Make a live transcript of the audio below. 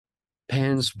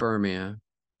Panspermia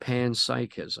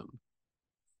Panpsychism.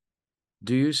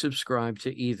 Do you subscribe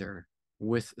to either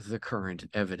with the current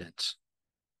evidence?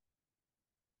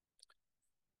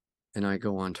 And I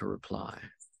go on to reply.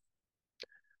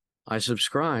 I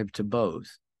subscribe to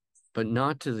both, but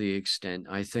not to the extent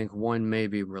I think one may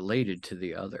be related to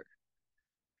the other.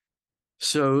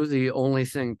 So the only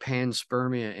thing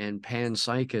panspermia and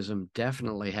panpsychism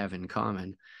definitely have in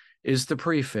common is the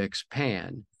prefix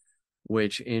pan,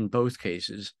 which in both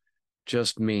cases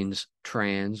just means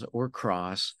trans or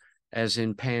cross, as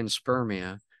in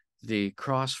panspermia, the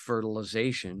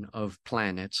cross-fertilization of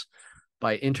planets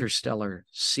by interstellar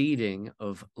seeding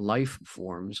of life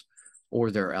forms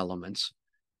or their elements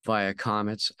via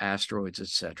comets, asteroids,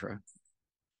 etc.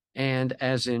 And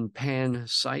as in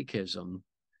panpsychism,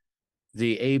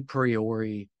 the a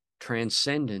priori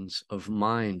transcendence of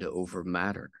mind over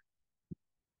matter.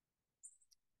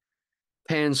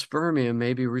 Panspermia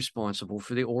may be responsible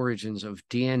for the origins of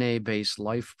DNA-based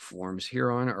life forms here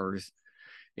on Earth,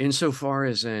 insofar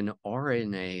as an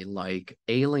RNA-like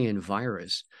alien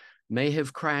virus may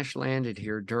have crash-landed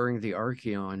here during the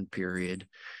Archaean period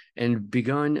and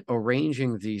begun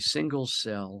arranging the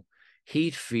single-cell,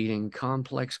 heat-feeding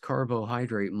complex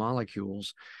carbohydrate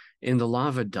molecules in the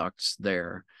lava-ducts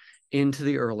there into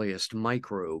the earliest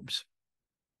microbes.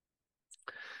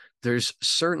 There's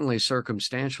certainly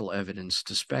circumstantial evidence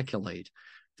to speculate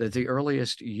that the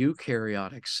earliest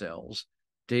eukaryotic cells,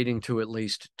 dating to at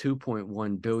least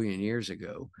 2.1 billion years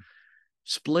ago,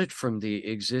 split from the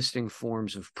existing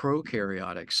forms of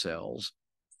prokaryotic cells,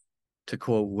 to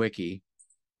quote wiki,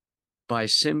 by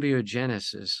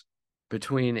symbiogenesis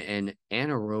between an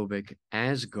anaerobic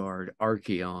Asgard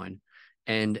Archaean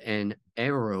and an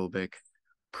aerobic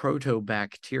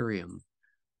proteobacterium,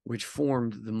 which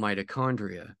formed the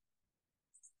mitochondria.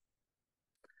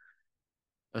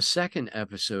 A second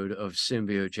episode of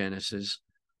symbiogenesis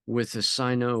with the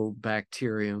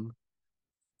cyanobacterium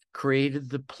created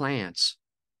the plants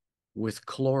with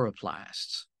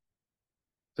chloroplasts.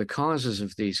 The causes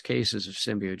of these cases of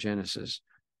symbiogenesis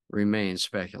remain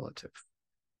speculative.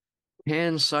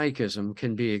 Panpsychism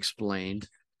can be explained,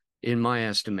 in my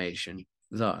estimation,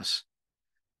 thus: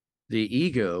 the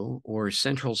ego, or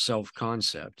central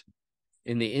self-concept,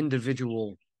 in the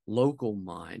individual local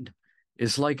mind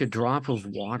is like a drop of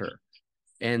water,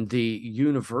 and the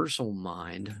universal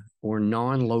mind, or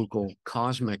non-local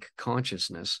cosmic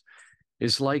consciousness,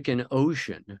 is like an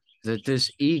ocean that this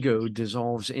ego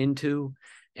dissolves into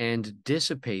and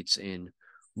dissipates in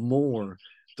more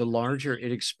the larger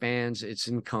it expands its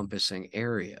encompassing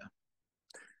area.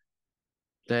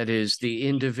 That is, the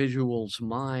individual's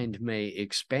mind may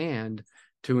expand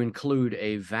to include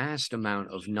a vast amount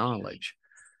of knowledge,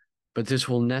 but this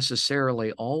will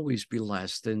necessarily always be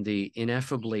less than the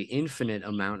ineffably infinite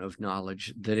amount of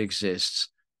knowledge that exists,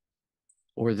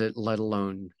 or that let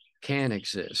alone can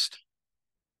exist.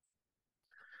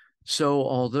 So,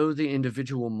 although the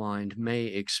individual mind may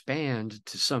expand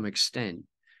to some extent,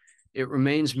 it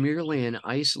remains merely an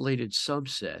isolated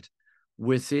subset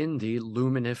within the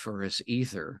luminiferous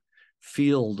ether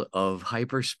field of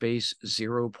hyperspace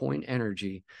zero-point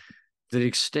energy that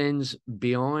extends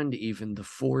beyond even the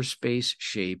four-space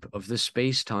shape of the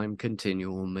space-time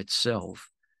continuum itself.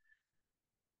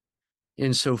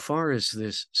 Insofar as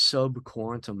this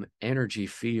sub-quantum energy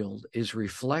field is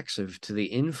reflexive to the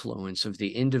influence of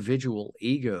the individual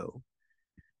ego,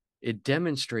 it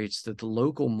demonstrates that the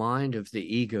local mind of the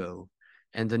ego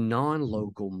and the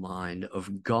non-local mind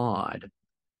of God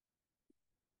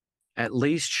at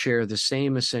least share the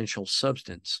same essential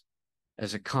substance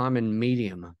as a common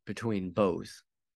medium between both.